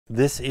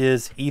This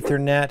is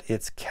Ethernet.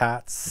 It's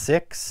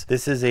Cat6.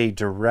 This is a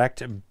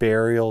direct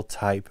burial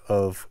type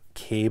of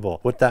cable.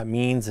 What that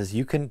means is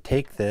you can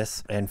take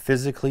this and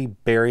physically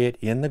bury it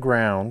in the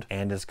ground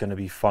and it's going to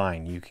be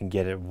fine. You can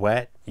get it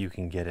wet, you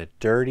can get it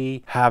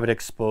dirty, have it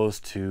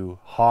exposed to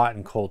hot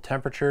and cold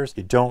temperatures.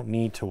 You don't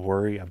need to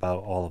worry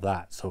about all of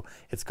that. So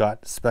it's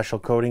got special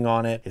coating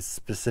on it. It's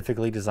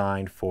specifically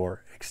designed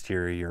for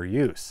exterior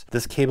use.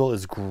 This cable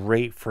is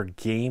great for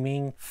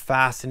gaming,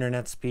 fast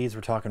internet speeds.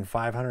 We're talking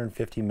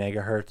 550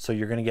 megahertz. So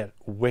you're going to get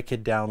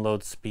wicked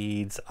download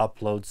speeds,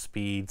 upload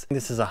speeds.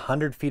 This is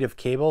 100 feet of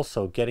cable.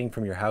 So getting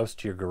from your house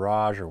to your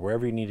garage or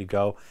wherever you need to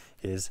go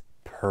is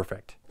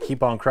perfect.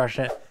 Keep on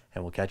crushing it,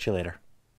 and we'll catch you later.